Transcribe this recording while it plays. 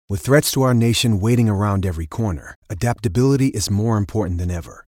With threats to our nation waiting around every corner, adaptability is more important than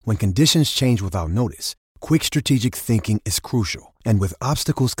ever. When conditions change without notice, quick strategic thinking is crucial. And with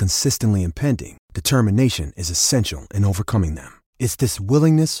obstacles consistently impending, determination is essential in overcoming them. It's this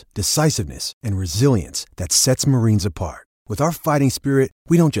willingness, decisiveness, and resilience that sets Marines apart. With our fighting spirit,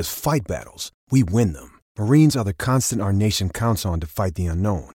 we don't just fight battles, we win them. Marines are the constant our nation counts on to fight the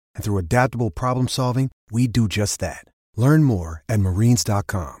unknown. And through adaptable problem solving, we do just that. Learn more at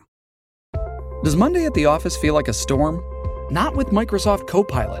marines.com. Does Monday at the office feel like a storm? Not with Microsoft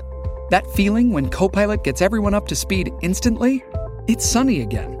Copilot. That feeling when Copilot gets everyone up to speed instantly? It's sunny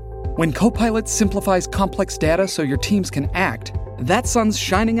again. When Copilot simplifies complex data so your teams can act, that sun's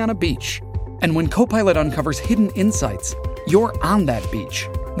shining on a beach. And when Copilot uncovers hidden insights, you're on that beach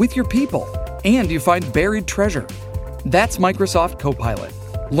with your people, and you find buried treasure. That's Microsoft Copilot.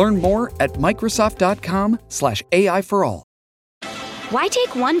 Learn more at Microsoft.com/AI for all. Why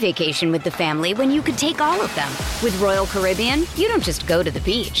take one vacation with the family when you could take all of them? With Royal Caribbean, you don't just go to the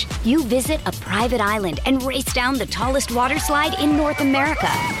beach. You visit a private island and race down the tallest water slide in North America.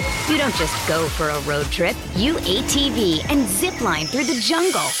 You don't just go for a road trip. You ATV and zip line through the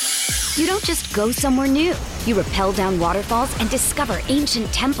jungle. You don't just go somewhere new. You rappel down waterfalls and discover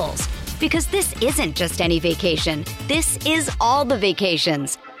ancient temples. Because this isn't just any vacation. This is all the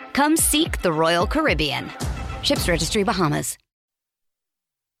vacations. Come seek the Royal Caribbean. Ships Registry, Bahamas.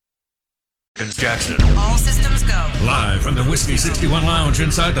 Jackson. All systems go. Live from the Whiskey 61 Lounge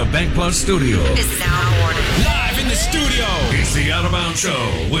inside the Bank Plus studio. This is Out of Order. Live in the studio. It's the Out of Bounds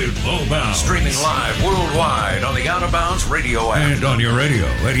Show with Bo Bounds. Streaming live worldwide on the Out of Bounds radio app. And on your radio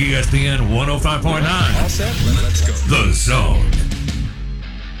at ESPN 105.9. All set? Let's go. The Zone.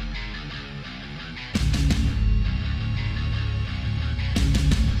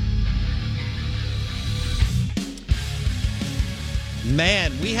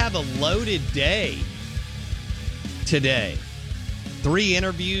 Man, we have a loaded day today. 3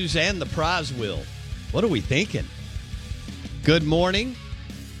 interviews and the prize wheel. What are we thinking? Good morning.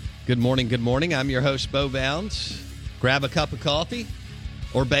 Good morning, good morning. I'm your host, Bo Bounds. Grab a cup of coffee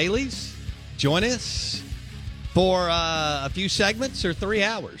or Bailey's. Join us for a few segments or 3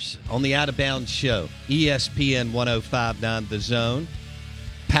 hours on the Out of Bounds Show. ESPN 105.9 The Zone.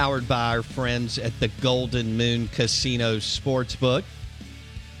 Powered by our friends at the Golden Moon Casino Sportsbook.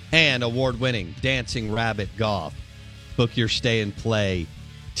 And award-winning Dancing Rabbit Golf. Book your stay and play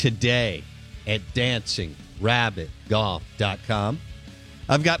today at DancingRabbitGolf.com.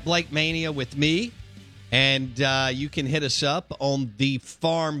 I've got Blake Mania with me, and you can hit us up on the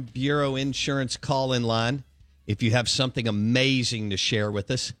Farm Bureau Insurance call-in line if you have something amazing to share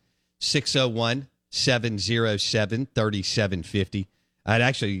with us. 601-707-3750. I'd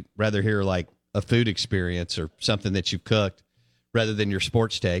actually rather hear like a food experience or something that you've cooked rather than your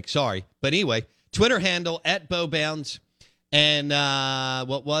sports take. Sorry. But anyway, Twitter handle at Bo Bounds. And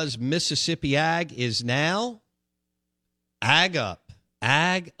what was Mississippi Ag is now Ag Up.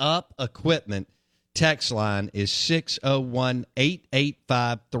 Ag Up Equipment. Text line is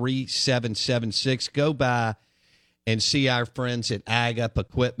 601-885-3776. Go by and see our friends at Ag Up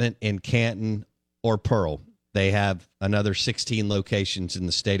Equipment in Canton or Pearl. They have another 16 locations in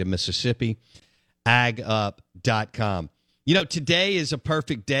the state of Mississippi. AgUp.com. You know, today is a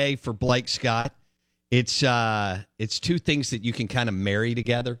perfect day for Blake Scott. It's 2 things that you can kind of marry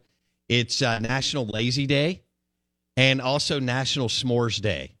together. It's National Lazy Day and also National S'mores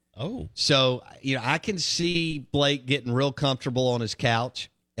Day. Oh. So, you know, I can see Blake getting real comfortable on his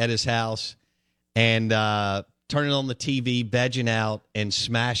couch at his house and turning on the TV, vegging out, and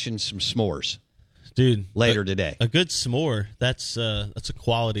smashing some s'mores. Dude, later today. A good s'more, that's a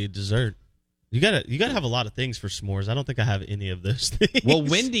quality dessert. You gotta have a lot of things for s'mores. I don't think I have any of those things. Well,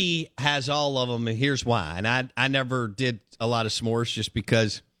 Wendy has all of them, and here's why. And I never did a lot of s'mores just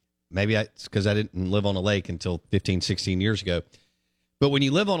because it's because I didn't live on a lake until 15, 16 years ago. But when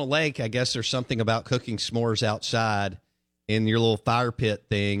you live on a lake, I guess there's something about cooking s'mores outside in your little fire pit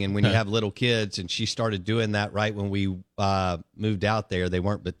thing. And when you have little kids, and she started doing that right when we moved out there, they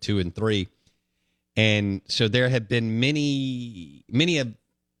weren't but 2 and 3. And so there have been many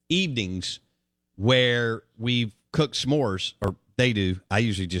evenings where we've cooked s'mores, or they do. I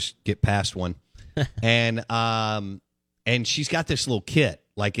usually just get past one. And she's got this little kit.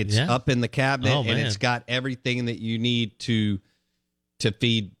 Like it's up in the cabinet, and it's got everything that you need to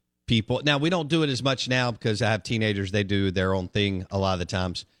feed people. Now, we don't do it as much now because I have teenagers. They do their own thing a lot of the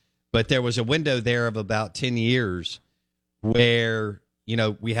times. But there was a window there of about 10 years where, you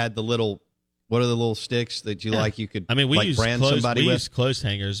know, we had the little, what are the little sticks that you like? You could, we like use brand clothes, somebody with? Use clothes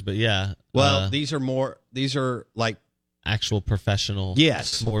hangers, but yeah. Well, these are like actual professional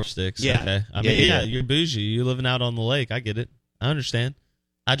Yes. s'more sticks. Yeah. Okay. I mean, Yeah. you're bougie. You're living out on the lake. I get it. I understand.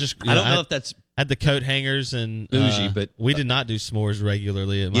 I don't know if that's had the coat hangers and bougie, but we did not do s'mores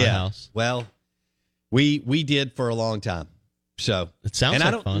regularly at my house. Well, we did for a long time. So It sounds and like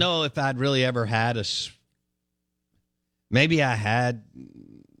I don't fun. know if I'd really ever had maybe I had.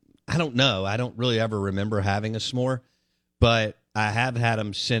 I don't know. I don't really ever remember having a s'more, but I have had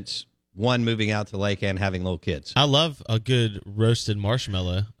them since moving out to the lake and having little kids. I love a good roasted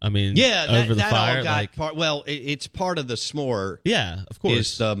marshmallow. I mean, that over the fire. all got it's part of the s'more. Yeah, of course.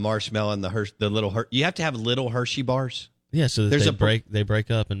 Is the marshmallow and the little you have to have little Hershey bars. Yeah, so that they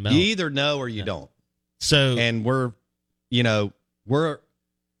break up and melt. You either know or you don't. So and we're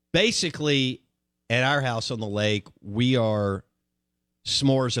basically at our house on the lake. We are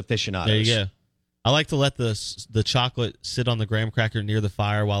s'mores aficionados. there you go. I like to let the chocolate sit on the graham cracker near the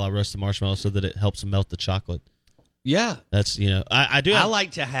fire while I roast the marshmallow so that it helps melt the chocolate. Yeah, That's I do. I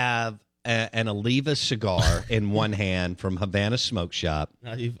like to have an Oliva cigar in one hand from Havana Smoke Shop,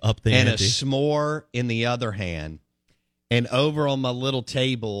 You've upped the and ante. a s'more in the other hand. And over on my little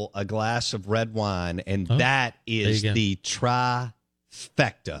table, a glass of red wine, and that is There you the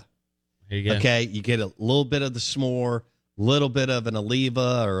trifecta. Here you go. Okay, you get a little bit of the s'more, little bit of an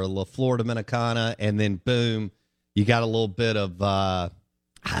Oliva or a La Flor Dominicana, and then boom, you got a little bit of I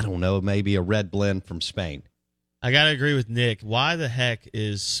don't know, maybe a red blend from Spain. I gotta agree with Nick. Why the heck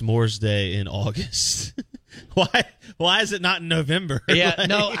is S'mores Day in August? Why is it not in November? Yeah, Like-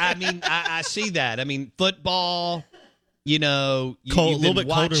 no, I mean, I see that. I mean, football, you've a been little bit colder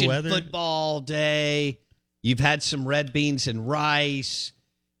watching weather. football day. You've had some red beans and rice.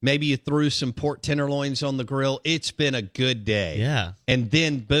 Maybe you threw some pork tenderloins on the grill. It's been a good day. Yeah. And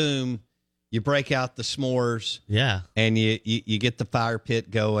then, boom, you break out the s'mores, Yeah. and you get the fire pit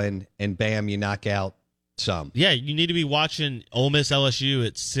going, and bam, you knock out some. Yeah, you need to be watching Ole Miss LSU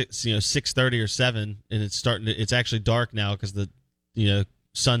at 6:30 or 7, and it's actually dark now because the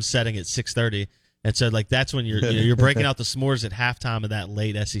sun's setting at 6:30, and so like that's when you're breaking out the s'mores at halftime of that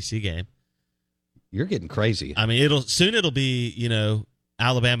late SEC game. You're getting crazy. I mean, it'll be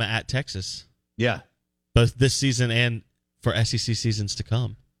Alabama at Texas, Yeah. both this season and for SEC seasons to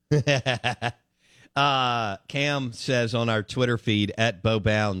come. Cam says on our Twitter feed at Bo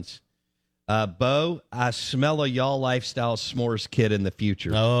Bounds, Bo, I smell a y'all lifestyle s'mores kit in the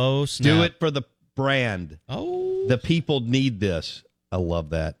future. Oh, snap. Do it for the brand. Oh, The people need this. I love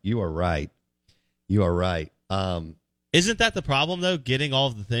that. You are right. You are right. isn't that the problem though? Getting all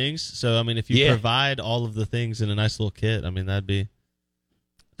of the things. So I mean, if you provide all of the things in a nice little kit, I mean that'd be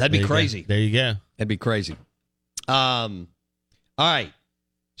crazy. There you go. That'd be crazy. All right.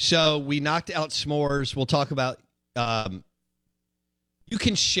 So we knocked out s'mores. We'll talk about. You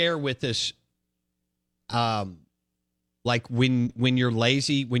can share with us, like when you're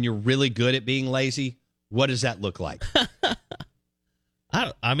lazy, when you're really good at being lazy. What does that look like?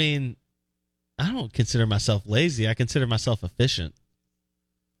 I mean, I don't consider myself lazy. I consider myself efficient.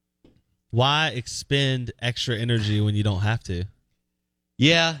 Why expend extra energy when you don't have to?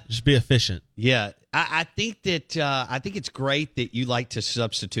 Yeah, Just be efficient. yeah. I think that I think it's great that you like to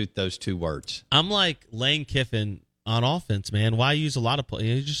substitute those two words. I'm like Lane Kiffin on offense, man. Why use a lot of play?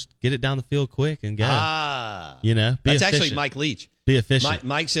 You just get it down the field quick and go. Be That's efficient. actually Mike Leach. Be efficient.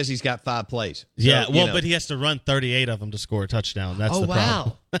 Mike says he's got 5 plays. So, Yeah, but he has to run 38 of them to score a touchdown. That's the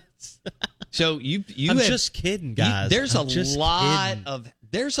problem. wow. So you I'm have, just kidding, guys. there's I'm just kidding.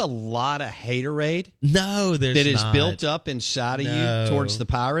 there's a lot of haterade No, there's that is not. built up inside of No. you towards the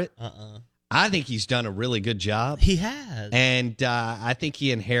Pirate. Uh-uh. I think he's done a really good job, He has. and I think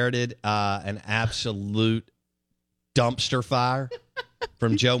he inherited an absolute dumpster fire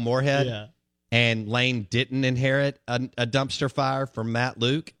from Joe Moorhead. Yeah. And Lane didn't inherit a dumpster fire from Matt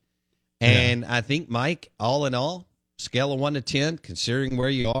Luke. And I think, Mike, all in all, scale of 1 to 10, considering where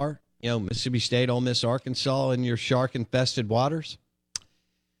you are, Mississippi State, Ole Miss, Arkansas, in your shark-infested waters,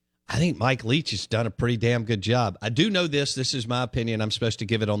 I think Mike Leach has done a pretty damn good job. I do know this. This is my opinion. I'm supposed to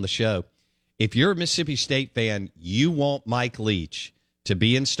give it on the show. If you're a Mississippi State fan, you want Mike Leach to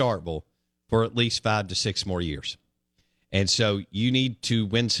be in Starkville for at least 5 to 6 more years. And so you need to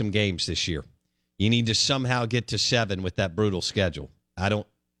win some games this year. You need to somehow get to 7 with that brutal schedule. I don't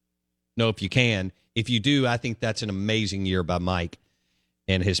know if you can. If you do, I think that's an amazing year by Mike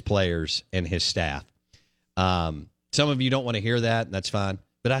and his players and his staff. Some of you don't want to hear that, and that's fine.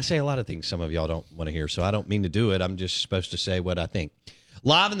 But I say a lot of things some of y'all don't want to hear, so I don't mean to do it. I'm just supposed to say what I think.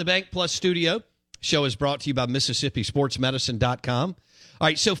 Live in the Bank Plus studio. Show is brought to you by MississippiSportsMedicine.com. All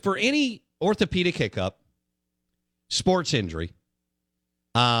right, so for any orthopedic hiccup, sports injury,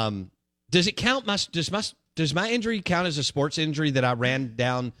 does it count? Does Does my injury count as a sports injury that I ran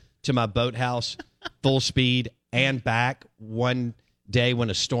down to my boathouse full speed and back one day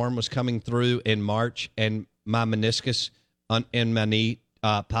when a storm was coming through in March and my meniscus in my knee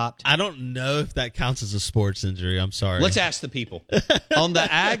popped? I don't know if that counts as a sports injury. I'm sorry. Let's ask the people. On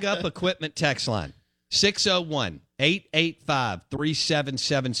the Ag Up Equipment text line,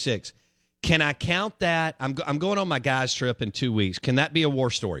 601-885-3776. Can I count that? I'm going on my guys trip in 2 weeks. Can that be a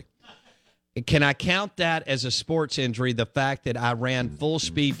war story? Can I count that as a sports injury, the fact that I ran full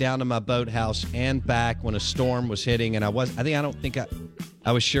speed down to my boathouse and back when a storm was hitting, and I was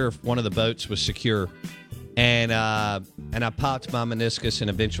sure if one of the boats was secure, and I popped my meniscus and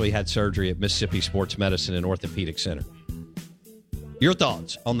eventually had surgery at Mississippi Sports Medicine and Orthopedic Center. Your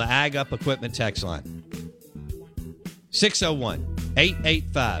thoughts on the Ag Up Equipment text line.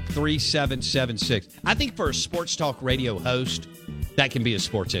 601-885-3776. I think for a sports talk radio host, that can be a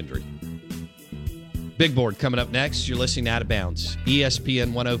sports injury. Big Board coming up next. You're listening to Out of Bounds.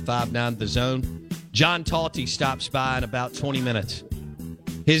 ESPN 105.9 The Zone. John Talty stops by in about 20 minutes.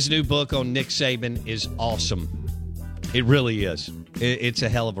 His new book on Nick Saban is awesome. It really is. It's a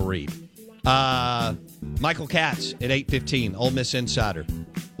hell of a read. Michael Katz at 8:15, Ole Miss Insider.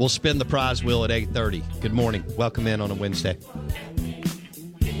 We'll spin the prize wheel at 8:30. Good morning. Welcome in on a Wednesday.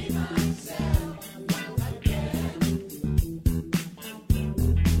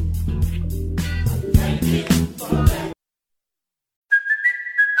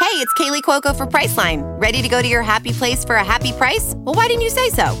 Hey, it's Kaylee Cuoco for Priceline. Ready to go to your happy place for a happy price? Well, why didn't you say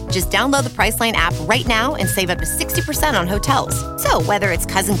so? Just download the Priceline app right now and save up to 60% on hotels. So whether it's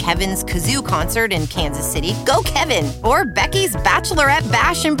Cousin Kevin's Kazoo Concert in Kansas City, go Kevin, or Becky's Bachelorette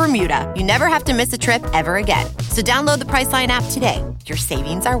Bash in Bermuda, you never have to miss a trip ever again. So download the Priceline app today. Your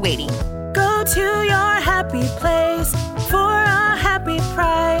savings are waiting. Go to your happy place for a happy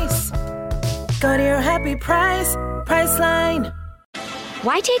price. Go to your happy price, Priceline.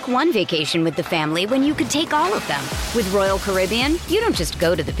 Why take one vacation with the family when you could take all of them? With Royal Caribbean, you don't just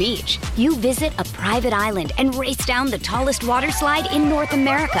go to the beach. You visit a private island and race down the tallest water slide in North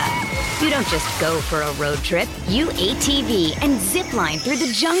America. You don't just go for a road trip. You ATV and zip line through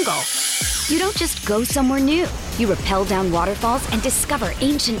the jungle. You don't just go somewhere new. You rappel down waterfalls and discover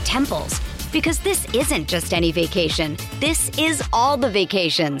ancient temples. Because this isn't just any vacation. This is all the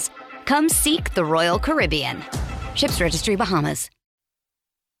vacations. Come seek the Royal Caribbean. Ships Registry, Bahamas.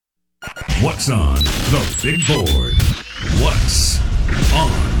 What's on the big board? What's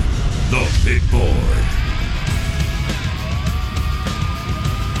on the big board?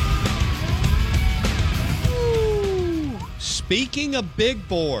 Speaking of big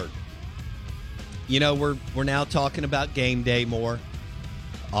board, you know, we're now talking about game day more.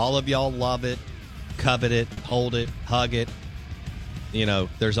 All of y'all love it, covet it, hold it, hug it. You know,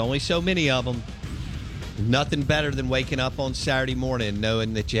 there's only so many of them. Nothing better than waking up on Saturday morning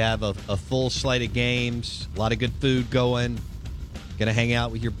knowing that you have a full slate of games, a lot of good food going, going to hang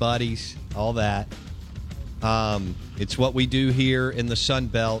out with your buddies, all that. It's what we do here in the Sun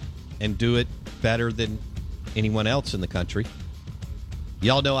Belt and do it better than anyone else in the country.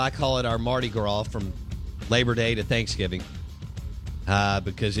 Y'all know I call it our Mardi Gras from Labor Day to Thanksgiving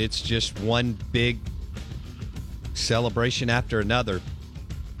because it's just one big celebration after another.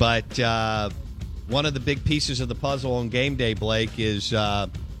 But one of the big pieces of the puzzle on game day, Blake, is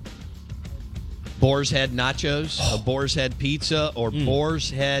Boar's Head nachos, a Boar's Head pizza, or Boar's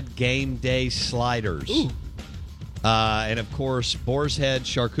Head game day sliders. And, of course, Boar's Head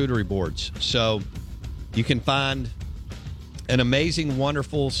charcuterie boards. So you can find an amazing,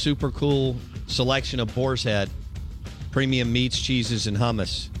 wonderful, super cool selection of Boar's Head premium meats, cheeses, and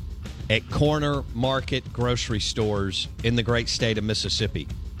hummus at Corner Market grocery stores in the great state of Mississippi.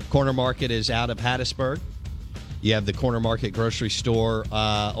 Corner Market is out of Hattiesburg. You have the Corner Market grocery store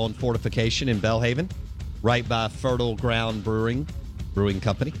on Fortification in Belhaven, right by Fertile Ground Brewing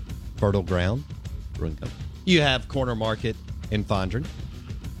Company. Fertile Ground Brewing Company. You have Corner Market in Fondren,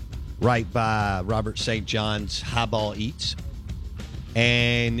 right by Robert St. John's Highball Eats.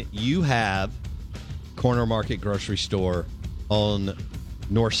 And you have Corner Market grocery store on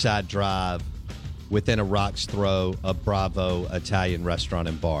Northside Drive, within a rock's throw of Bravo Italian Restaurant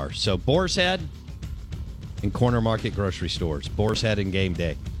and Bar. So Boar's Head and Corner Market grocery stores. Boar's Head and game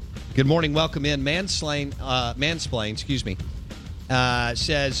day. Good morning. Welcome in. Mansplain,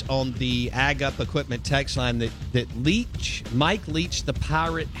 says on the Ag Up Equipment text line that Mike Leach, the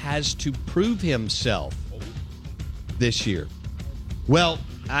Pirate, has to prove himself this year. Well,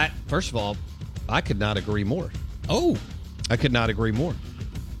 first of all, I could not agree more. I could not agree more.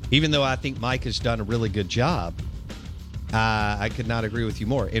 Even though I think Mike has done a really good job, I could not agree with you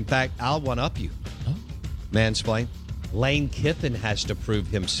more. In fact, I'll one-up you. Mansplain. Lane Kiffin has to prove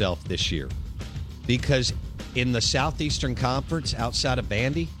himself this year because in the Southeastern Conference, outside of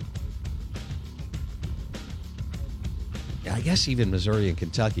Vandy, I guess even Missouri and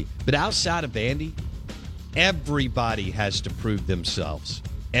Kentucky, but outside of Vandy, everybody has to prove themselves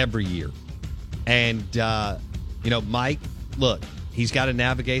every year. And, Mike, look, he's got to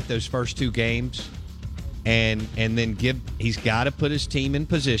navigate those first 2 games and then he's got to put his team in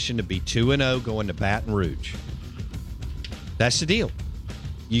position to be 2-0 going to Baton Rouge. That's the deal.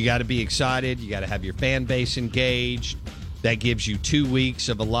 You got to be excited. You got to have your fan base engaged. That gives you 2 weeks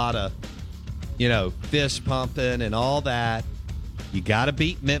of a lot of, fist pumping and all that. You got to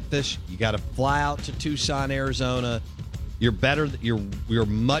beat Memphis. You got to fly out to Tucson, Arizona. You're better. You're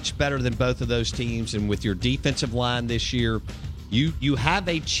much better than both of those teams. And with your defensive line this year, you have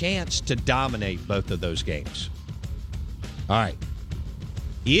a chance to dominate both of those games. All right.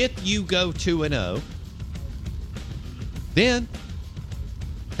 If you go 2-0, then,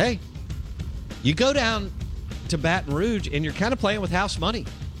 hey, you go down to Baton Rouge and you're kind of playing with house money.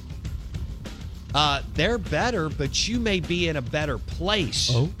 They're better, but you may be in a better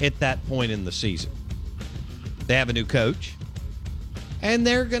place at that point in the season. They have a new coach, and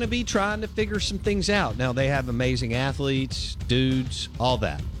they're going to be trying to figure some things out. Now, they have amazing athletes, dudes, all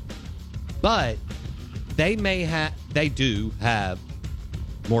that. But they do have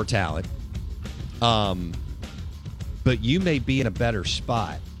more talent. But you may be in a better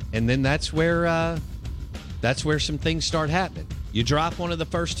spot. And then that's where some things start happening. You drop one of the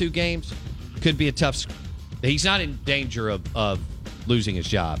first 2 games, could be a tough. He's not in danger of losing his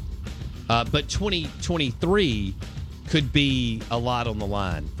job. But 2023 could be a lot on the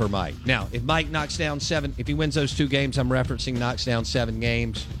line for Mike. Now, if Mike knocks down 7, if he wins those 2 games I'm referencing, knocks down 7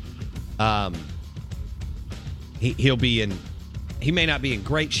 games, he'll be in. He may not be in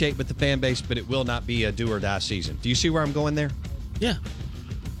great shape with the fan base, but it will not be a do or die season. Do you see where I'm going there? Yeah.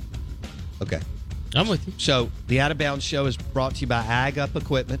 Okay. I'm with you. So the Out of Bounds show is brought to you by Ag Up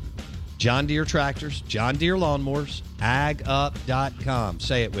Equipment, John Deere Tractors, John Deere Lawnmowers, agup.com.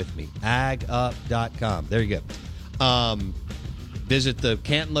 Say it with me, agup.com. There you go. Visit the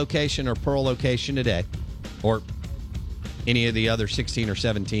Canton location or Pearl location today, or any of the other 16 or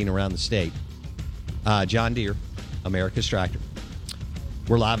 17 around the state. John Deere, America's Tractor.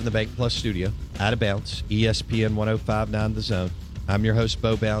 We're live in the Bank Plus studio, Out of Bounds, ESPN 105.9 The Zone. I'm your host,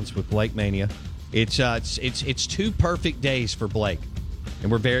 Bo Bounds, with Blake Mania. It's 2 perfect days for Blake,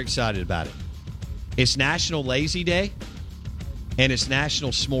 and we're very excited about it. It's National Lazy Day, and it's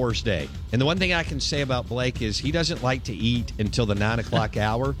National S'mores Day. And the one thing I can say about Blake is he doesn't like to eat until the 9 o'clock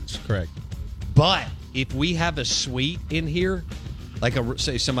hour. That's correct. But if we have a sweet in here, like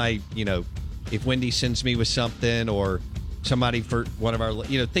say somebody, if Wendy sends me with something, or somebody for one of our,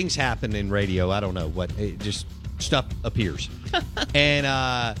 things happen in radio. I don't know what, just stuff appears.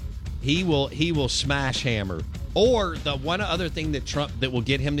 And he will smash hammer. Or the one other thing that will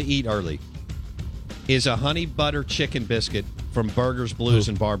get him to eat early is a honey butter chicken biscuit from Burgers, Blues,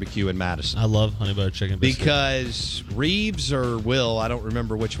 and Barbecue in Madison. I love honey butter chicken biscuit. Because Reeves or Will, I don't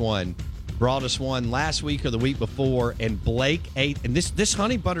remember which one, brought us one last week or the week before, and Blake ate. And this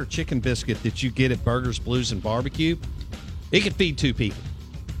honey butter chicken biscuit that you get at Burgers, Blues, and Barbecue, it could feed 2 people.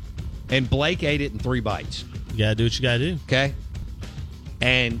 And Blake ate it in 3 bites. You gotta do what you gotta do. Okay?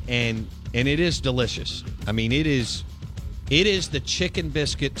 And it is delicious. I mean, it is the chicken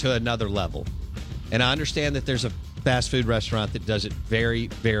biscuit to another level. And I understand that there's a fast food restaurant that does it very,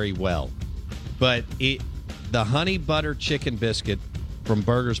 very well. But the honey butter chicken biscuit from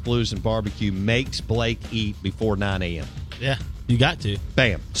Burgers, Blues, and Barbecue makes Blake eat before 9 a.m. Yeah, you got to.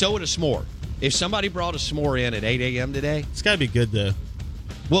 Bam. So would a s'more. If somebody brought a s'more in at 8 a.m. today. It's got to be good, though.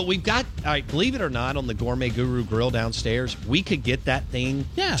 Well, we've got, all right, believe it or not, on the Gourmet Guru Grill downstairs, we could get that thing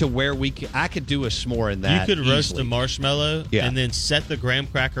to where I could do a s'more in that. You could roast easily. a marshmallow and then set the graham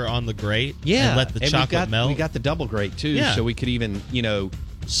cracker on the grate and let the chocolate melt. We got the double grate, too, so we could even,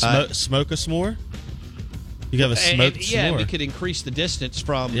 smoke a s'more? You could have a smoked s'more. Yeah, we could increase the distance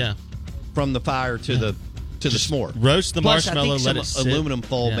from the fire to the s'more. Roast the Plus, marshmallow, I think let it some sit. aluminum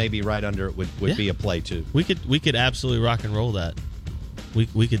foil maybe right under it would be a play, too. We could absolutely rock and roll that. We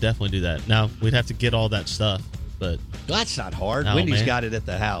could definitely do that. Now, we'd have to get all that stuff, but... That's not hard. Oh, Wendy's man. got it at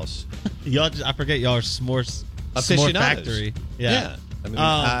the house. I forget y'all are s'more factory. Yeah. I mean,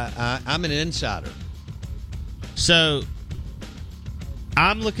 I'm an insider. So,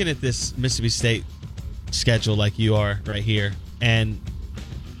 I'm looking at this Mississippi State schedule like you are right here, and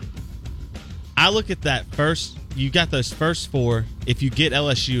I look at that first you got those first 4. If you get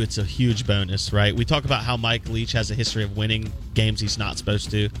LSU, it's a huge bonus, right? We talk about how Mike Leach has a history of winning games he's not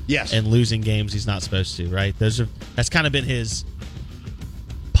supposed to, yes, and losing games he's not supposed to, right? That's kind of been his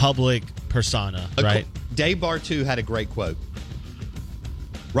public persona, right? Dave Bartu had a great quote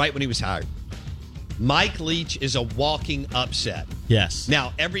right when he was hired. Mike Leach is a walking upset. Yes.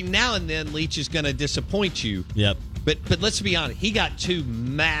 Now, every now and then, Leach is going to disappoint you. Yep. But let's be honest. He got 2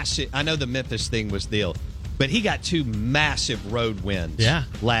 massive. I know the Memphis thing was the deal, but he got 2 massive road wins.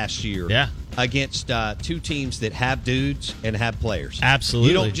 Last year. Yeah. Against 2 teams that have dudes and have players. Absolutely.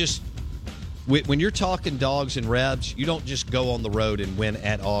 You don't just when you're talking dogs and Rebs, you don't just go on the road and win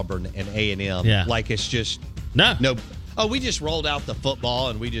at Auburn and A&M. Yeah. Like it's just no. Oh, we just rolled out the football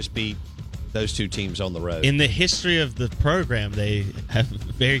and we just beat those 2 teams on the road. In the history of the program, they have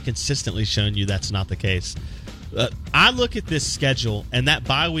very consistently shown you that's not the case. I look at this schedule, and that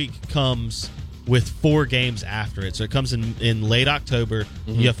bye week comes with 4 games after it. So it comes in late October.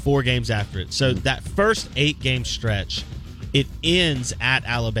 Mm-hmm. You have 4 games after it. So that first 8-game stretch, it ends at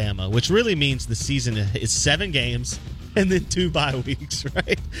Alabama, which really means the season is 7 games and then 2 bye weeks,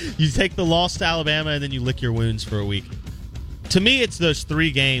 right? You take the loss to Alabama, and then you lick your wounds for a week. To me, it's those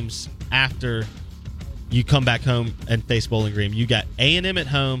 3 games after you come back home and face Bowling Green. You got A&M at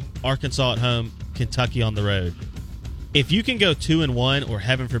home, Arkansas at home, Kentucky on the road. If you can go 2-1 or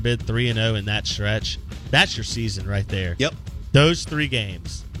heaven forbid 3-0 in that stretch, that's your season right there. Yep. Those 3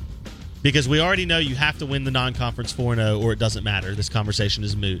 games. Because we already know you have to win the non-conference 4-0 or it doesn't matter. This conversation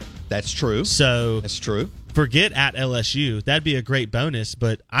is moot. That's true. So that's true. Forget at LSU. That'd be a great bonus,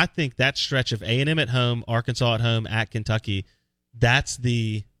 but I think that stretch of A&M at home, Arkansas at home, at Kentucky, that's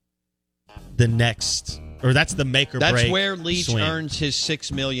the next, or that's the make or break. That's where Leach swing. Earns his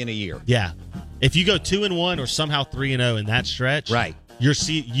 $6 million a year. Yeah, if you go 2-1 or somehow 3-0 in that stretch, right,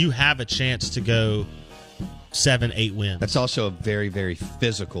 you have a chance to go 7-8 wins. That's also a very, very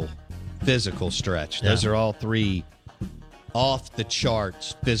physical stretch. Those are all 3 off the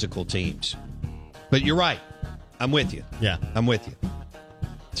charts physical teams. But you're right. I'm with you. Yeah, I'm with you.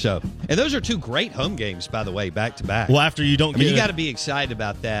 So, and those are 2 great home games, by the way, back to back. Well, after you don't, you got to be excited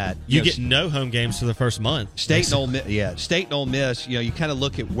about that. You get no home games for the first month. State and Ole Miss. You kind of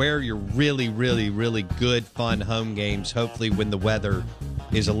look at where your really, really, really good, fun home games. Hopefully, when the weather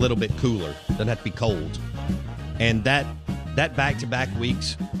is a little bit cooler, doesn't have to be cold. And that back to back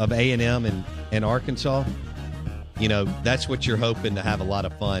weeks of A&M and Arkansas, that's what you're hoping to have a lot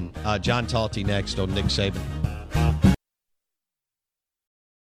of fun. John Talty next on Nick Saban.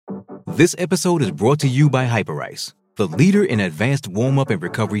 This episode is brought to you by Hyperice, the leader in advanced warm-up and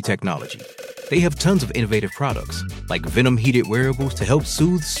recovery technology. They have tons of innovative products, like Venom-heated wearables to help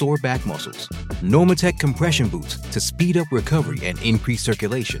soothe sore back muscles, Normatec compression boots to speed up recovery and increase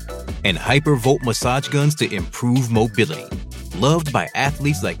circulation, and Hypervolt massage guns to improve mobility. Loved by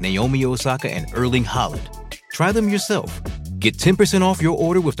athletes like Naomi Osaka and Erling Haaland. Try them yourself. Get 10% off your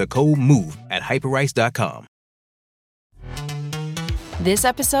order with the code MOVE at Hyperice.com. This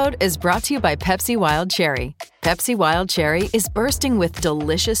episode is brought to you by Pepsi Wild Cherry. Pepsi Wild Cherry is bursting with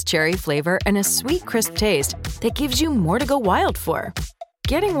delicious cherry flavor and a sweet, crisp taste that gives you more to go wild for.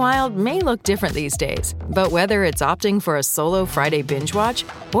 Getting wild may look different these days, but whether it's opting for a solo Friday binge watch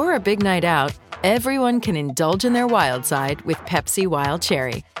or a big night out, everyone can indulge in their wild side with Pepsi Wild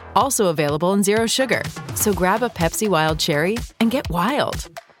Cherry. Also available in Zero Sugar. So grab a Pepsi Wild Cherry and get wild.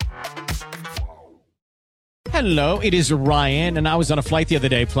 Hello, it is Ryan, and I was on a flight the other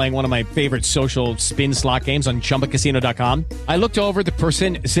day playing one of my favorite social spin slot games on ChumbaCasino.com. I looked over at the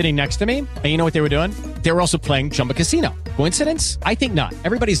person sitting next to me, and you know what they were doing? They were also playing Chumba Casino. Coincidence? I think not.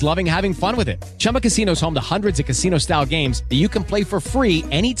 Everybody's loving having fun with it. Chumba Casino is home to hundreds of casino-style games that you can play for free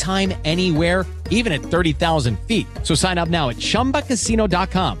anytime, anywhere, even at 30,000 feet. So sign up now at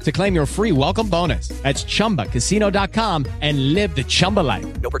ChumbaCasino.com to claim your free welcome bonus. That's ChumbaCasino.com and live the Chumba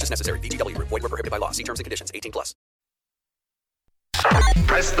life. No purchase necessary. VGW. Void where prohibited by law. See terms and conditions. 18+.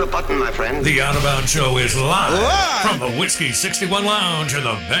 Press the button, my friend. The Out of Bounds Show is live from the Whiskey 61 Lounge in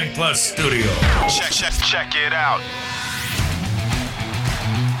the Bank Plus studio. Check it out.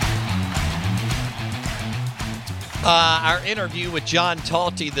 Our interview with John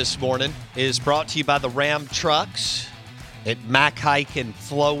Talty this morning is brought to you by the Ram Trucks at Mac Hike in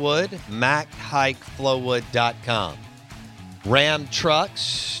Flowood, MacHikeFlowood.com. Ram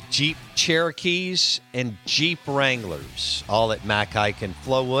Trucks, Jeep Cherokees, and Jeep Wranglers, all at Mac Hike in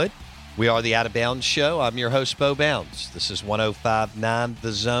Flowood. We are the Out of Bounds Show. I'm your host, Bo Bounds. This is 105.9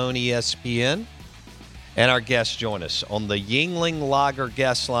 The Zone ESPN. And our guests join us on the Yuengling Lager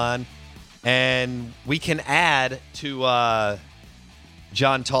guest line. And we can add to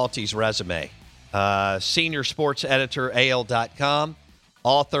John Talty's resume senior sports editor, AL.com,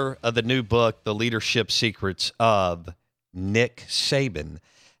 author of the new book, The Leadership Secrets of Nick Saban,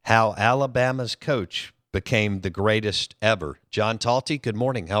 How Alabama's Coach Became the Greatest Ever. John Talty, good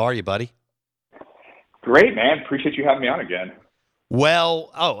morning. How are you, buddy? Great, man. Appreciate you having me on again.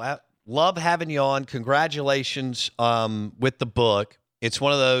 Well, I love having you on. Congratulations with the book. It's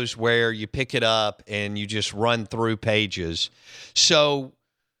one of those where you pick it up and you just run through pages. So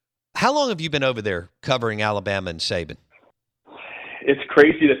how long have you been over there covering Alabama and Saban? It's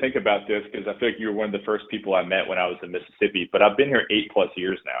crazy to think about this because I feel like you were one of the first people I met when I was in Mississippi, but I've been here 8+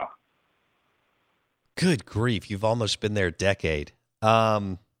 years now. Good grief. You've almost been there a decade.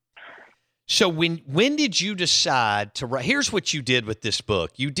 So when did you decide to write? Here's what you did with this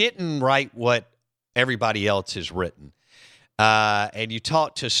book. You didn't write what everybody else has written. And you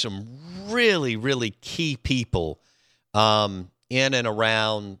talked to some really, really key people in and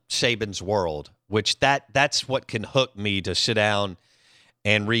around Saban's world, which that's what can hook me to sit down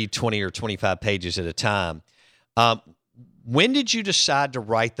and read 20 or 25 pages at a time. When did you decide to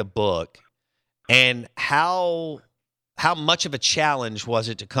write the book, and how much of a challenge was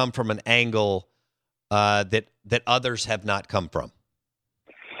it to come from an angle that others have not come from?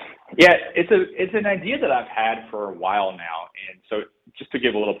 Yeah, it's an idea that I've had for a while now, and so just to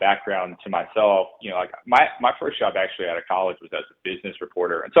give a little background to myself, like my first job actually out of college was as a business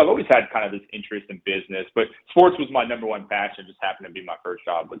reporter, and so I've always had kind of this interest in business, but sports was my number one passion. Just happened to be my first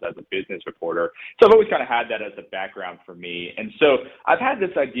job was as a business reporter, so I've always kind of had that as a background for me, and so I've had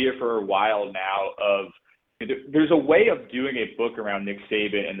this idea for a while now of there's a way of doing a book around Nick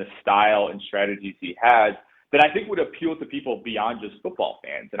Saban and the style and strategies he has that I think would appeal to people beyond just football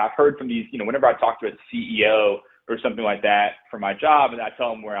fans. And I've heard from these, whenever I talk to a CEO or something like that for my job, and I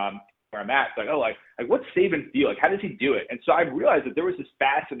tell them where I'm at, it's like, what's Saban's deal? Like, how does he do it? And so I realized that there was this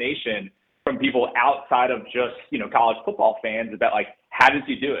fascination from people outside of just, college football fans about how does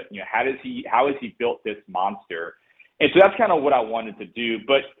he do it? How has he built this monster? And so that's kind of what I wanted to do.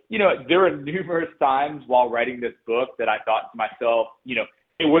 But, there are numerous times while writing this book that I thought to myself,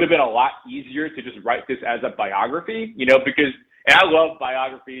 it would have been a lot easier to just write this as a biography, because, and I love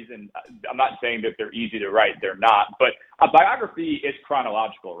biographies, and I'm not saying that they're easy to write, they're not, but a biography is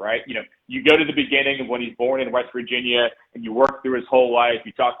chronological, right? You go to the beginning of when he's born in West Virginia, and you work through his whole life,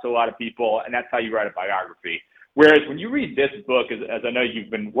 you talk to a lot of people, and that's how you write a biography. Whereas when you read this book, as I know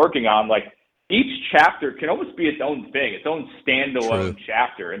you've been working on, each chapter can almost be its own thing, its own standalone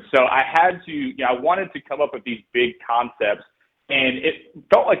chapter. And so I had to, I wanted to come up with these big concepts. And it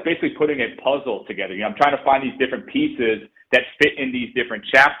felt like basically putting a puzzle together. I'm trying to find these different pieces that fit in these different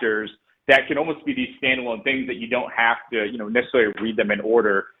chapters that can almost be these standalone things that you don't have to, necessarily read them in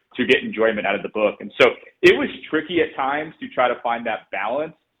order to get enjoyment out of the book. And so it was tricky at times to try to find that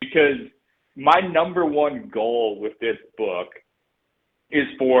balance, because my number one goal with this book is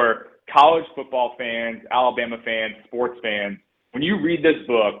for college football fans, Alabama fans, sports fans. When you read this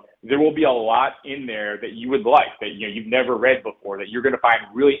book, there will be a lot in there that you would like, that you've never read before, that you're going to find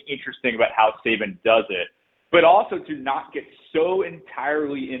really interesting about how Saban does it, but also to not get so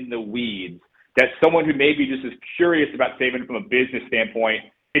entirely in the weeds that someone who maybe just is curious about Saban from a business standpoint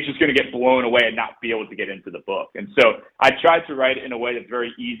is just going to get blown away and not be able to get into the book. And so I tried to write it in a way that's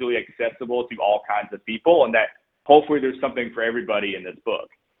very easily accessible to all kinds of people, and that hopefully there's something for everybody in this book.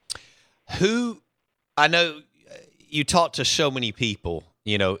 I know you talk to so many people,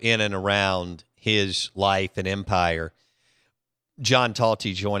 in and around his life and empire. John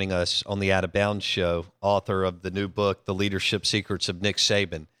Talty joining us on the Out of Bounds show, author of the new book, The Leadership Secrets of Nick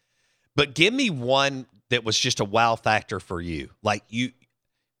Saban. But give me one that was just a wow factor for you.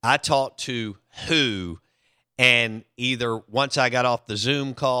 I talked to who, and either once I got off the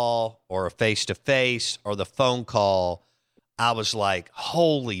Zoom call or a face-to-face or the phone call, I was like,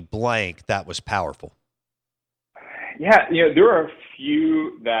 holy blank, that was powerful. Yeah, there are a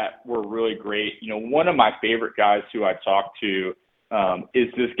few that were really great. One of my favorite guys who I talked to is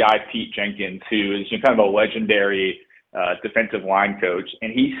this guy, Pete Jenkins, who is kind of a legendary defensive line coach.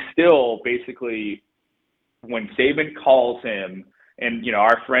 And he still basically, when Saban calls him, and,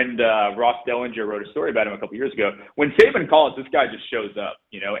 our friend Ross Dellinger wrote a story about him a couple years ago, when Saban calls, this guy just shows up,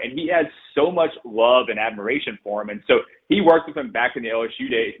 and he has so much love and admiration for him. And so he worked with him back in the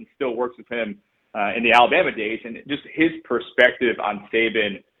LSU days and still works with him in the Alabama days, and just his perspective on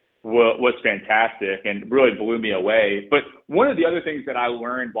Saban was fantastic and really blew me away. But one of the other things that I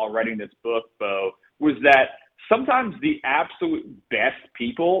learned while writing this book, Bo, was that sometimes the absolute best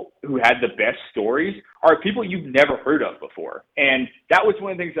people who had the best stories are people you've never heard of before. And that was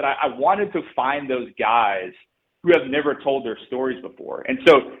one of the things that I wanted to find those guys who have never told their stories before. And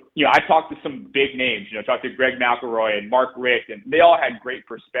so I talked to some big names, talked to Greg McElroy and Mark Richt, and they all had great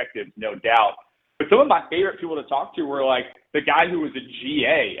perspectives, no doubt. But some of my favorite people to talk to were like the guy who was a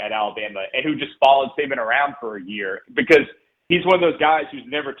GA at Alabama and who just followed Saban around for a year, because he's one of those guys who's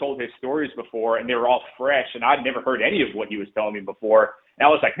never told his stories before, and they were all fresh, and I'd never heard any of what he was telling me before. And I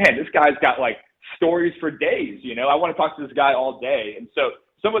was like, man, this guy's got like stories for days. I want to talk to this guy all day. And so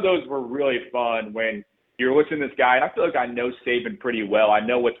some of those were really fun when you're listening to this guy, and I feel like I know Saban pretty well. I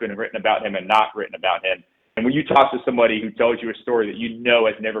know what's been written about him and not written about him. And when you talk to somebody who tells you a story that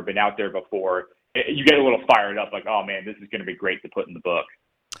has never been out there before, you get a little fired up, like, oh, man, this is going to be great to put in the book.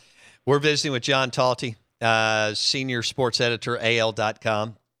 We're visiting with John Talty, senior sports editor,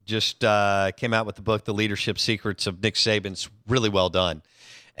 AL.com. Just came out with the book, The Leadership Secrets of Nick Saban. It's really well done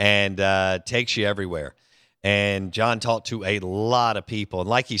and takes you everywhere. And John talked to a lot of people. And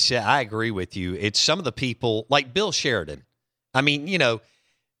like he said, I agree with you. It's some of the people, like Bill Sheridan. I mean,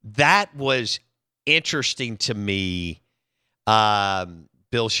 that was interesting to me.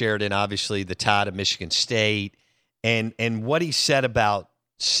 Bill Sheridan, obviously the Tide of Michigan State, and what he said about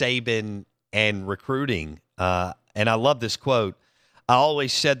Saban and recruiting. And I love this quote. I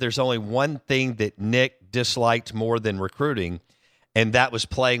always said there's only one thing that Nick disliked more than recruiting, and that was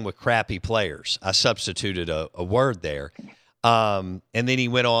playing with crappy players. I substituted a word there. And then he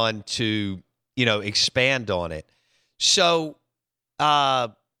went on to, expand on it. So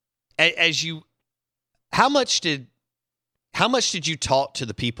how much did you talk to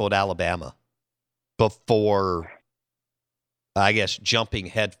the people at Alabama before, I guess, jumping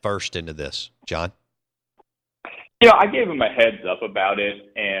head first into this, John? I gave him a heads up about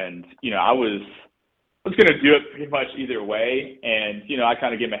it, and, I was going to do it pretty much either way. And, I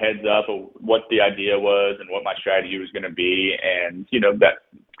kind of gave him a heads up of what the idea was and what my strategy was going to be. And, that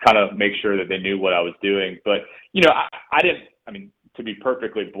kind of make sure that they knew what I was doing. But, to be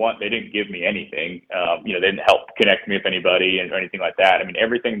perfectly blunt, they didn't give me anything. They didn't help connect me with anybody or anything like that.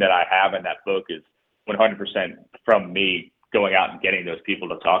 Everything that I have in that book is 100% from me going out and getting those people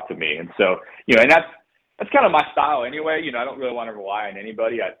to talk to me. And so, and that's kind of my style anyway. I don't really want to rely on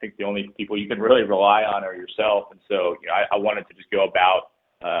anybody. I think the only people you can really rely on are yourself. And so, I wanted to just go about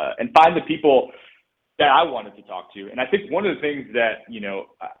and find the people that I wanted to talk to. And I think one of the things that,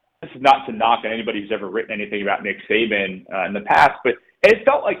 this is not to knock on anybody who's ever written anything about Nick Saban in the past, but it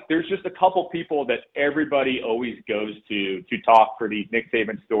felt like there's just a couple people that everybody always goes to talk for these Nick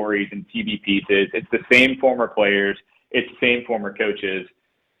Saban stories and TV pieces. It's the same former players. It's the same former coaches.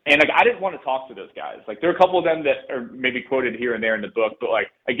 And I didn't want to talk to those guys. There are a couple of them that are maybe quoted here and there in the book, but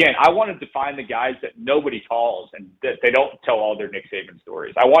again, I wanted to find the guys that nobody calls and that they don't tell all their Nick Saban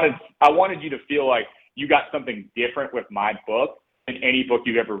stories. I wanted you to feel like you got something different with my book than any book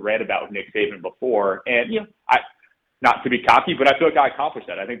you've ever read about Nick Saban before. And not to be cocky, but I feel like I accomplished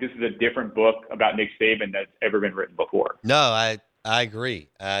that. I think this is a different book about Nick Saban that's ever been written before. No, I agree.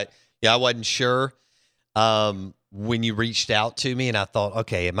 I wasn't sure. When you reached out to me and I thought,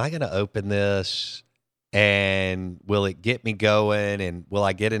 okay, am I going to open this and will it get me going and will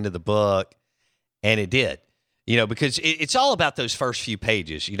I get into the book? And it did, because it's all about those first few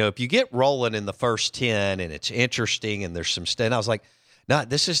pages. If you get rolling in the first 10 and it's interesting and there's some stuff, and I was like, no,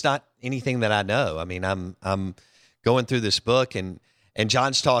 this is not anything that I know. I'm going through this book and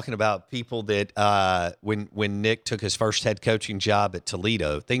John's talking about people that when Nick took his first head coaching job at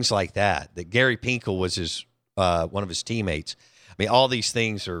Toledo, things like that Gary Pinkel was his one of his teammates. All these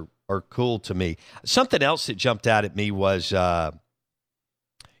things are cool to me. Something else that jumped out at me was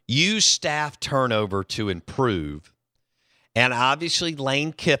use staff turnover to improve. And obviously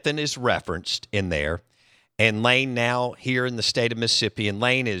Lane Kiffin is referenced in there. And Lane now here in the state of Mississippi. And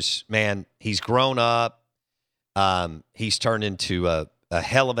Lane is, he's grown up. He's turned into a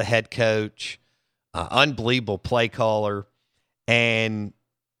hell of a head coach, unbelievable play caller. And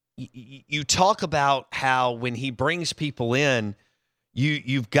you talk about how when he brings people in,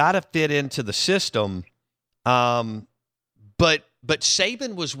 you've got to fit into the system. But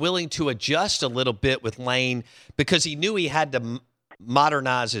Saban was willing to adjust a little bit with Lane because he knew he had to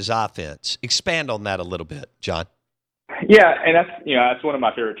modernize his offense. Expand on that a little bit, John. Yeah, and that's one of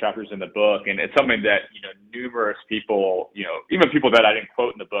my favorite chapters in the book, and it's something that numerous people, even people that I didn't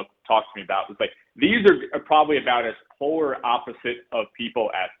quote in the book, talked to me about. It's like these are probably about as polar opposite of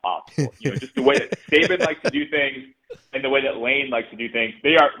people as possible. Just the way that Saban likes to do things and the way that Lane likes to do things,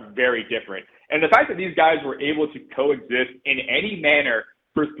 they are very different. And the fact that these guys were able to coexist in any manner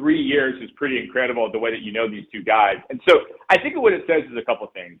for 3 years is pretty incredible. The way that these two guys, and so I think what it says is a couple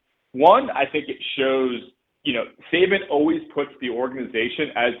things. One, I think it shows. Saban always puts the organization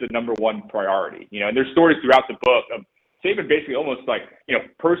as the number one priority. And there's stories throughout the book of Saban basically almost like,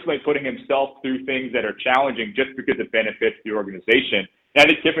 personally putting himself through things that are challenging just because it benefits the organization. And I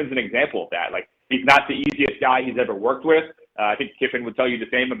think Kiffin's an example of that. Like, he's not the easiest guy he's ever worked with. I think Kiffin would tell you the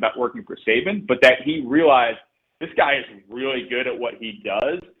same about working for Saban, but that he realized this guy is really good at what he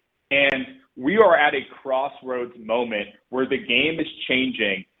does. And we are at a crossroads moment where the game is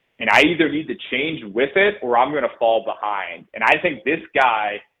changing, and I either need to change with it or I'm going to fall behind. And I think this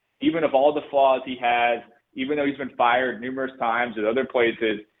guy, even of all the flaws he has, even though he's been fired numerous times at other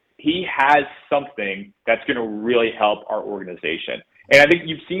places, he has something that's going to really help our organization. And I think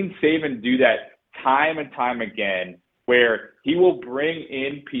you've seen Saban do that time and time again, where he will bring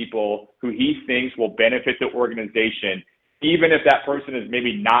in people who he thinks will benefit the organization, even if that person is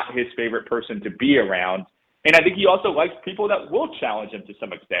maybe not his favorite person to be around. And I think he also likes people that will challenge him to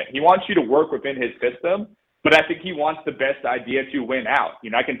some extent. He wants you to work within his system, but I think he wants the best idea to win out.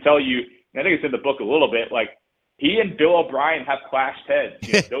 I can tell you, I think it's in the book a little bit, like, he and Bill O'Brien have clashed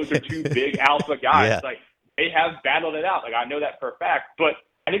heads. Those are two big alpha guys. Yeah. Like, they have battled it out. Like, I know that for a fact. But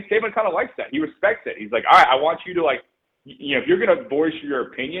I think Saban kind of likes that. He respects it. He's like, all right, I want you to, like, if you're going to voice your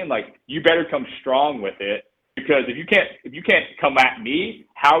opinion, like, you better come strong with it, because if you can't come at me,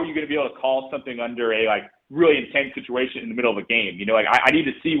 how are you going to be able to call something under a, like, really intense situation in the middle of a game? I need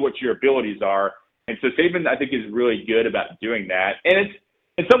to see what your abilities are. And so Saban, I think, is really good about doing that. And it's,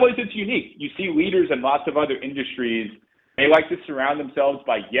 in some ways, it's unique. You see leaders in lots of other industries, they like to surround themselves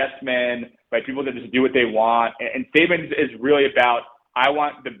by yes men, by people that just do what they want. And Saban is really about, I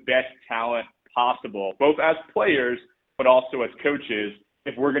want the best talent possible, both as players, but also as coaches,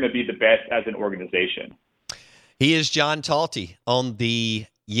 if we're going to be the best as an organization. He is John Talty on the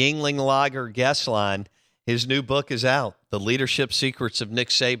Yingling Lager guest line. His new book is out, The Leadership Secrets of Nick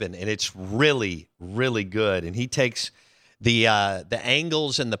Saban, and it's really, really good. And he takes the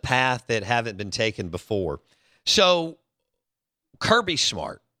angles and the path that haven't been taken before. So Kirby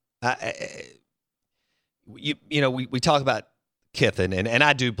Smart, we talk about Kiffin, and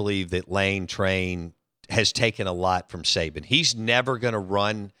I do believe that Lane Train has taken a lot from Saban. He's never going to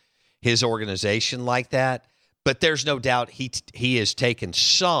run his organization like that, but there's no doubt he has taken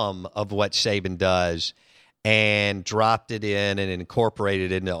some of what Saban does and dropped it in and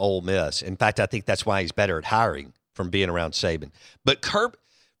incorporated it into Ole Miss. In fact, I think that's why he's better at hiring from being around Saban. But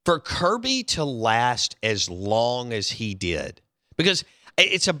for Kirby to last as long as he did, because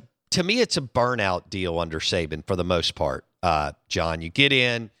to me it's a burnout deal under Saban for the most part, John. You get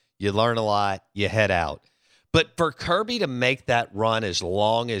in, you learn a lot, you head out. But for Kirby to make that run as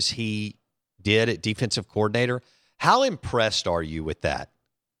long as he did at defensive coordinator, how impressed are you with that?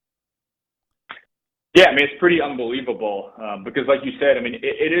 Yeah, I mean, it's pretty unbelievable because, like you said, I mean,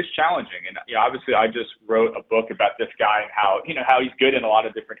 it is challenging. And obviously, I just wrote a book about this guy and how he's good in a lot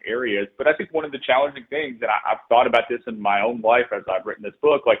of different areas. But I think one of the challenging things, and I've thought about this in my own life as I've written this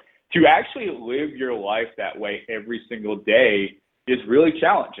book, like, to actually live your life that way every single day is really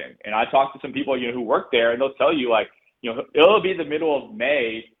challenging. And I talked to some people, who work there, and they'll tell you, like, it'll be the middle of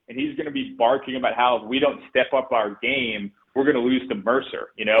May, and he's going to be barking about how if we don't step up our game, we're going to lose to Mercer,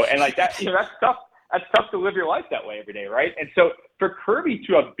 and like that, that's tough. That's tough to live your life that way every day, right? And so for Kirby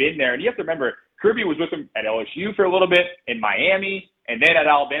to have been there, and you have to remember, Kirby was with him at LSU for a little bit, in Miami, and then at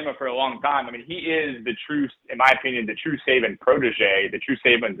Alabama for a long time. I mean, he is the true, in my opinion, the true Saban protege, the true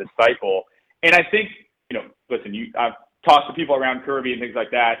Saban disciple. And I think, listen, I've talked to people around Kirby and things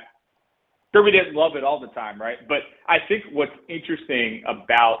like that. Kirby didn't love it all the time, right? But I think what's interesting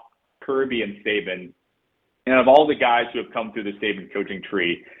about Kirby and Saban, and of all the guys who have come through the Saban coaching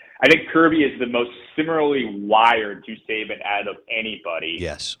tree, I think Kirby is the most similarly wired to Saban out of anybody.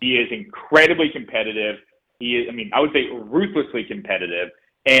 Yes. He is incredibly competitive. He is, I would say ruthlessly competitive.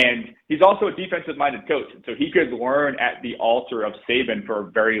 And he's also a defensive-minded coach. And so he could learn at the altar of Saban for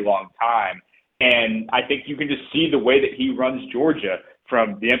a very long time. And I think you can just see the way that he runs Georgia,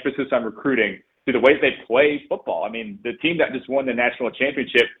 from the emphasis on recruiting to the way they play football. I mean, the team that just won the national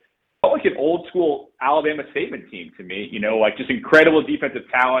championship felt like an old-school Alabama Saban team to me, like just incredible defensive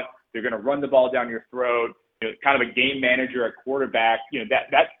talent. They're going to run the ball down your throat, kind of a game manager at quarterback.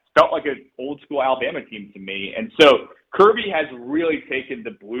 That felt like an old-school Alabama team to me. And so Kirby has really taken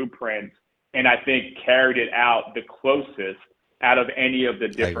the blueprint and I think carried it out the closest out of any of the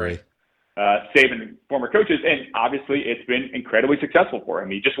different Saban former coaches. And obviously it's been incredibly successful for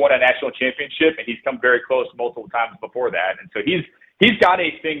him. He just won a national championship, and he's come very close multiple times before that. And so he's got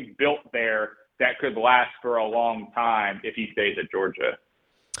a thing built there that could last for a long time if he stays at Georgia.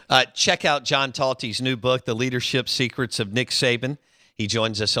 Check out John Talty's new book, The Leadership Secrets of Nick Saban. He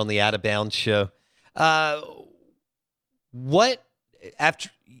joins us on the Out of Bounds show. After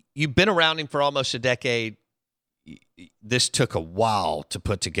you've been around him for almost a decade, this took a while to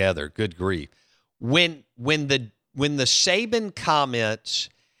put together. Good grief. When the Saban comments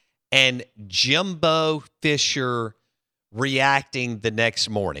and Jimbo Fisher reacting the next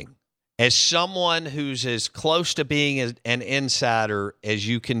morning, as someone who's as close to being an insider as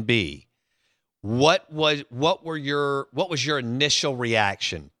you can be, what was your initial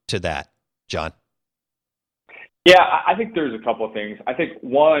reaction to that, John? Yeah, I think there's a couple of things. I think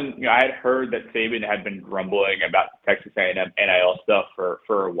one, I had heard that Saban had been grumbling about Texas A&M NIL stuff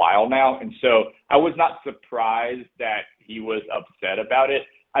for a while now, and so I was not surprised that he was upset about it.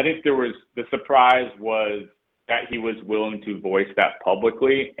 I think the surprise was that he was willing to voice that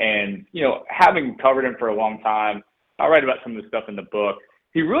publicly, and having covered him for a long time, I'll write about some of the stuff in the book.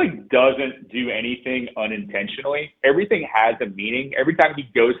 He really doesn't do anything unintentionally. Everything has a meaning. Every time he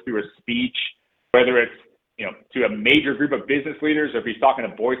goes through a speech, whether it's to a major group of business leaders, or if he's talking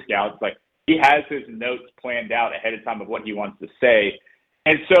to Boy Scouts, like, he has his notes planned out ahead of time of what he wants to say.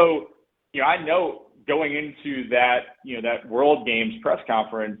 And so, I know going into that, that World Games press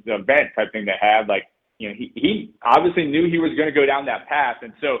conference, the event type thing they had, like, he obviously knew he was going to go down that path.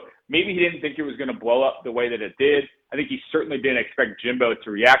 And so maybe he didn't think it was going to blow up the way that it did. I think he certainly didn't expect Jimbo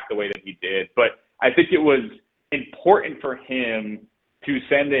to react the way that he did. But I think it was important for him to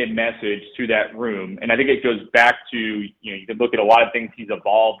send a message to that room. And I think it goes back to, you can look at a lot of things he's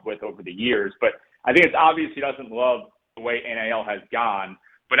evolved with over the years, but I think it's obvious he doesn't love the way NIL has gone.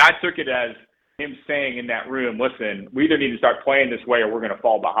 But I took it as him saying in that room, listen, we either need to start playing this way or we're going to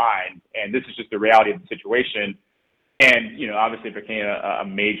fall behind. And this is just the reality of the situation. And, obviously it became a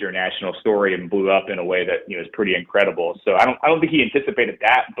major national story and blew up in a way that, is pretty incredible. So I don't think he anticipated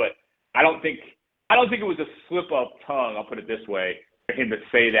that, but I don't think it was a slip of tongue, I'll put it this way, for him to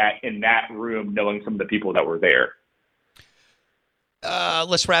say that in that room, knowing some of the people that were there.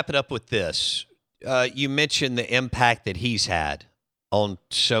 Let's wrap it up with this. You mentioned the impact that he's had on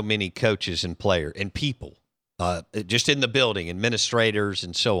so many coaches and players and people, just in the building, administrators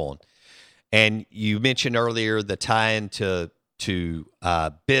and so on. And you mentioned earlier the tie-in to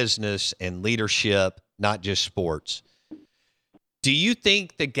business and leadership, not just sports. Do you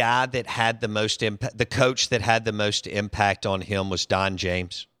think the guy that had the most impact, the coach that had the most impact on him, was Don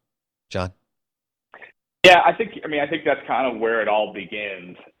James, John? Yeah, I think that's kind of where it all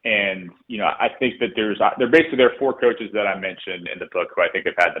begins. And, I think that there are four coaches that I mentioned in the book who I think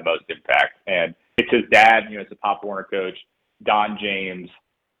have had the most impact. And it's his dad, as a Pop Warner coach, Don James,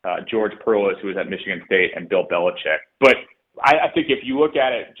 George Perles, who was at Michigan State, and Bill Belichick. But I think if you look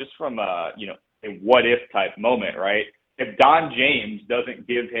at it just from a what if type moment, right? If Don James doesn't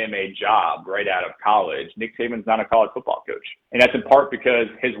give him a job right out of college, Nick Saban's not a college football coach. And that's in part because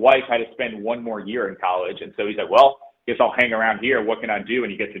his wife had to spend one more year in college. And so he's like, well, I guess I'll hang around here. What can I do?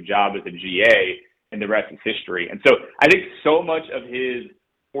 And he gets a job as a GA, and the rest is history. And so I think so much of his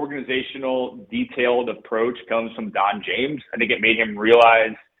organizational, detailed approach comes from Don James. I think it made him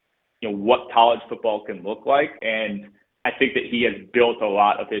realize, what college football can look like. And I think that he has built a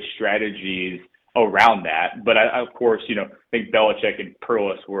lot of his strategies around that. But I, of course, I think Belichick and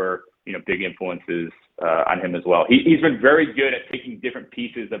Perles were, big influences on him as well. He's been very good at taking different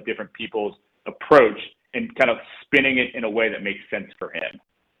pieces of different people's approach and kind of spinning it in a way that makes sense for him.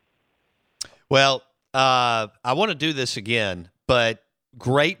 Well, I want to do this again, but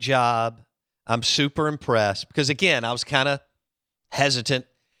great job. I'm super impressed because, again, I was kind of hesitant,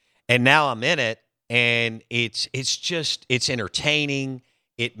 and now I'm in it, and it's entertaining.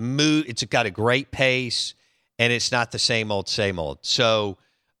 It's got a great pace, and it's not the same old. So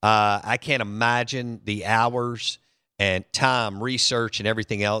I can't imagine the hours and time, research, and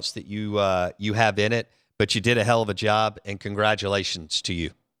everything else that you have in it. But you did a hell of a job, and congratulations to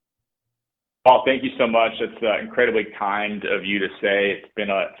you. Paul, thank you so much. It's incredibly kind of you to say. It's been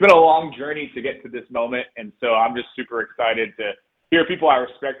a long journey to get to this moment, and so I'm just super excited to hear people I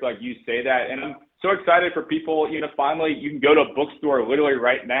respect like you say that, and I'm so excited for people, finally you can go to a bookstore literally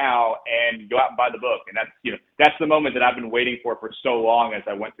right now and go out and buy the book. And that's the moment that I've been waiting for so long as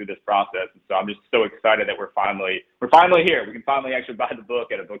I went through this process. And so I'm just so excited that we're finally here. We can finally actually buy the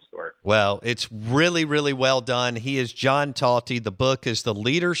book at a bookstore. Well, it's really, really well done. He is John Talty. The book is The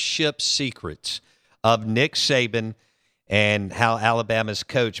Leadership Secrets of Nick Saban and How Alabama's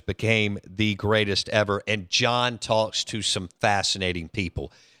Coach Became the Greatest Ever. And John talks to some fascinating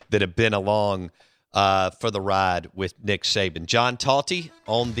people that have been along for the ride with Nick Saban. John Talty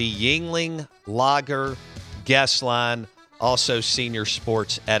on the Yuengling Lager guest line, also senior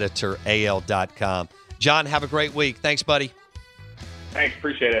sports editor, AL.com. John, have a great week. Thanks, buddy. Thanks,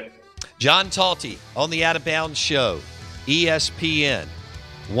 appreciate it. John Talty on the Out of Bounds Show, ESPN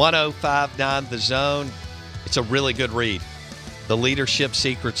 105.9 The Zone. It's a really good read. The Leadership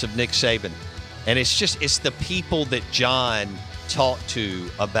Secrets of Nick Saban. And it's the people that John talked to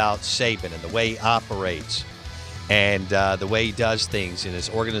about Saban and the way he operates and the way he does things in his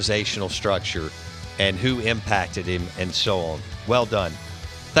organizational structure and who impacted him and so on. Well done.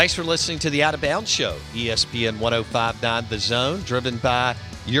 Thanks for listening to the Out of Bounds Show. ESPN 105.9 The Zone, driven by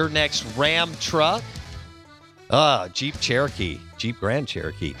your next Ram truck. Jeep Cherokee, Jeep Grand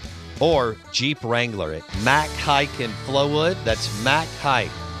Cherokee, or Jeep Wrangler at Mac Hike in Flowood. That's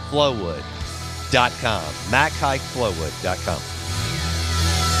MacHikeFlowood.com. MacHikeFlowood.com.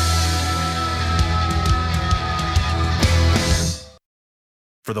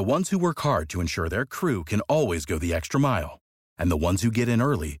 For the ones who work hard to ensure their crew can always go the extra mile, and the ones who get in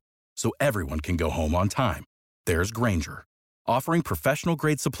early so everyone can go home on time, there's Grainger, offering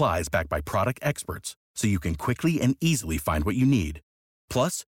professional-grade supplies backed by product experts so you can quickly and easily find what you need.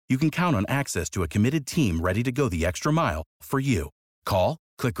 Plus, you can count on access to a committed team ready to go the extra mile for you. Call,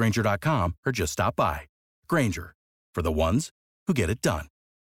 click Grainger.com, or just stop by. Grainger, for the ones who get it done.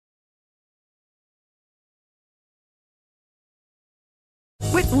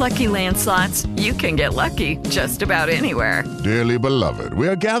 With Lucky Land Slots, you can get lucky just about anywhere. Dearly beloved, we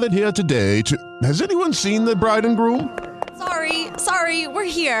are gathered here today to... Has anyone seen the bride and groom? Sorry, we're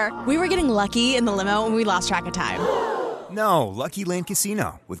here. We were getting lucky in the limo and we lost track of time. No, Lucky Land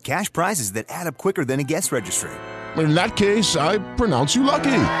Casino, with cash prizes that add up quicker than a guest registry. In that case, I pronounce you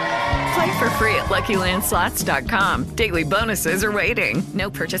lucky. Play for free at LuckyLandSlots.com. Daily bonuses are waiting. No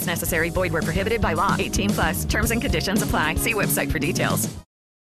purchase necessary. Void where prohibited by law. 18+. Terms and conditions apply. See website for details.